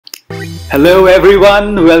Hello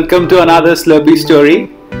everyone, welcome to another Slurpee story.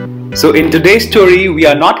 So in today's story, we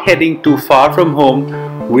are not heading too far from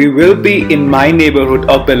home. We will be in my neighborhood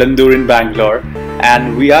of Bellandur in Bangalore,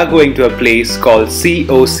 and we are going to a place called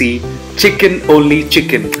COC, Chicken Only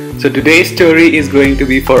Chicken. So today's story is going to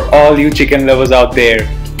be for all you chicken lovers out there.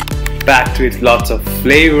 Packed with lots of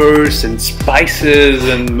flavors and spices,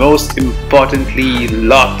 and most importantly,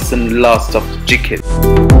 lots and lots of chicken.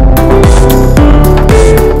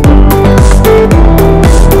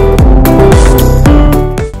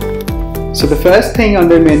 So the first thing on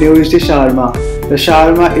the menu is the shawarma. The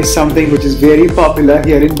shawarma is something which is very popular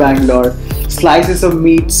here in Bangalore. Slices of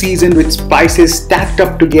meat seasoned with spices stacked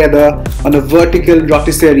up together on a vertical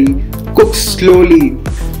rotisserie, cooked slowly,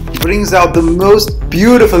 brings out the most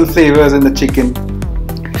beautiful flavors in the chicken.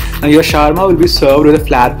 Now your shawarma will be served with a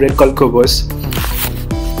flatbread called kubus.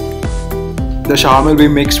 The shawarma will be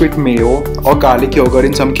mixed with mayo or garlic yogurt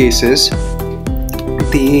in some cases.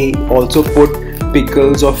 They also put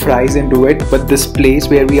pickles or fries into it, but this place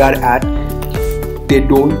where we are at, they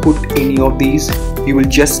don't put any of these. You will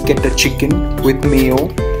just get the chicken with mayo.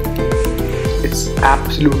 It's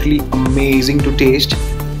absolutely amazing to taste.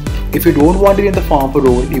 If you don't want it in the form of a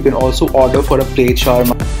roll, you can also order for a plate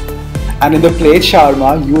shawarma. And in the plate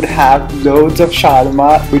shawarma, you would have loads of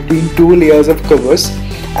shawarma between two layers of kubus,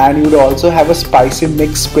 and you would also have a spicy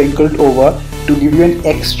mix sprinkled over to give you an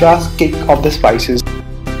extra kick of the spices.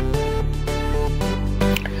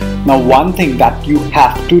 Now one thing that you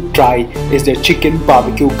have to try is their chicken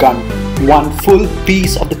BBQ Gun. One full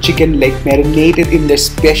piece of the chicken leg marinated in their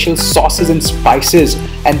special sauces and spices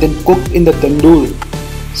and then cooked in the tandoor.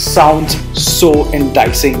 Sounds so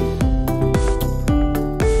enticing.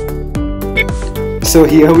 So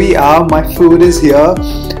here we are, my food is here.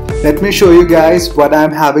 Let me show you guys what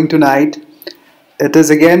I'm having tonight. It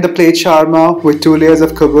is again the plate shawarma with 2 layers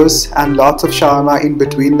of kubus and lots of shawarma in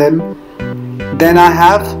between them. Then I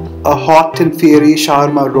have a hot and fiery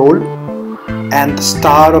shawarma roll, and the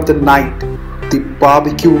star of the night, the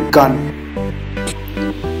BBQ Gun.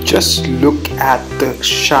 Just look at the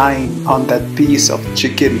shine on that piece of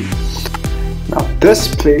chicken. Now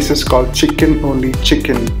this place is called Chicken Only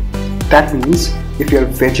Chicken. That means if you're a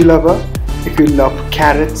veggie lover, if you love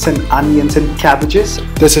carrots and onions and cabbages,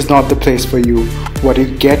 this is not the place for you. What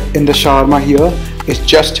you get in the shawarma here is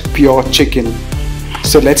just pure chicken.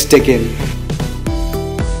 So let's dig in.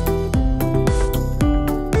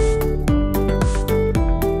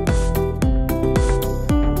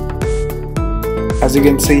 As you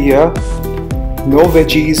can see here, no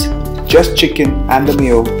veggies, just chicken and the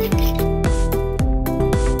mayo.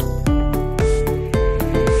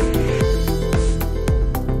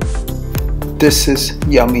 This is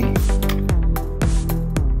yummy.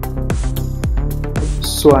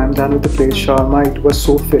 So I'm done with the plate shawarma. It was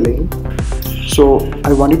so filling. So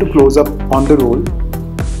I wanted to close up on the roll.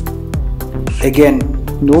 Again,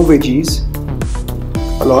 no veggies,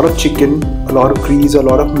 a lot of chicken, a lot of grease, a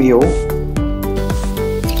lot of mayo.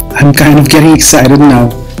 I'm kind of getting excited now.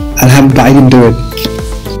 I'll have a bite into it.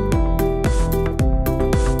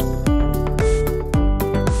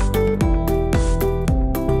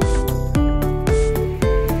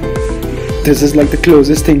 This is like the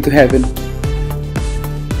closest thing to heaven.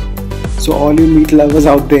 So all you meat lovers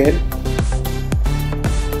out there,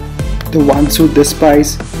 the ones who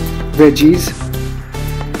despise veggies,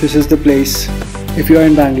 this is the place. If you are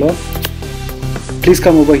in Bangalore, please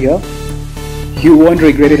come over here. You won't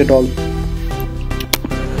regret it at all.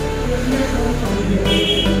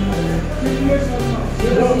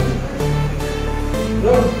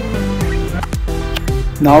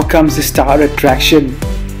 Now comes the star attraction.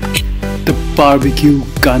 The BBQ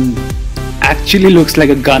Gun. Actually looks like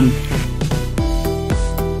a gun.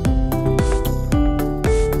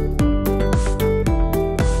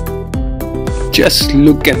 Just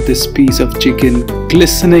look at this piece of chicken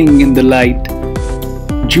glistening in the light.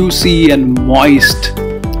 Juicy and moist.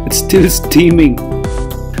 It's still steaming.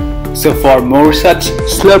 So for more such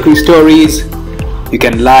Slurpee stories, you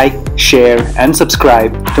can like, share and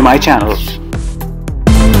subscribe to my channel.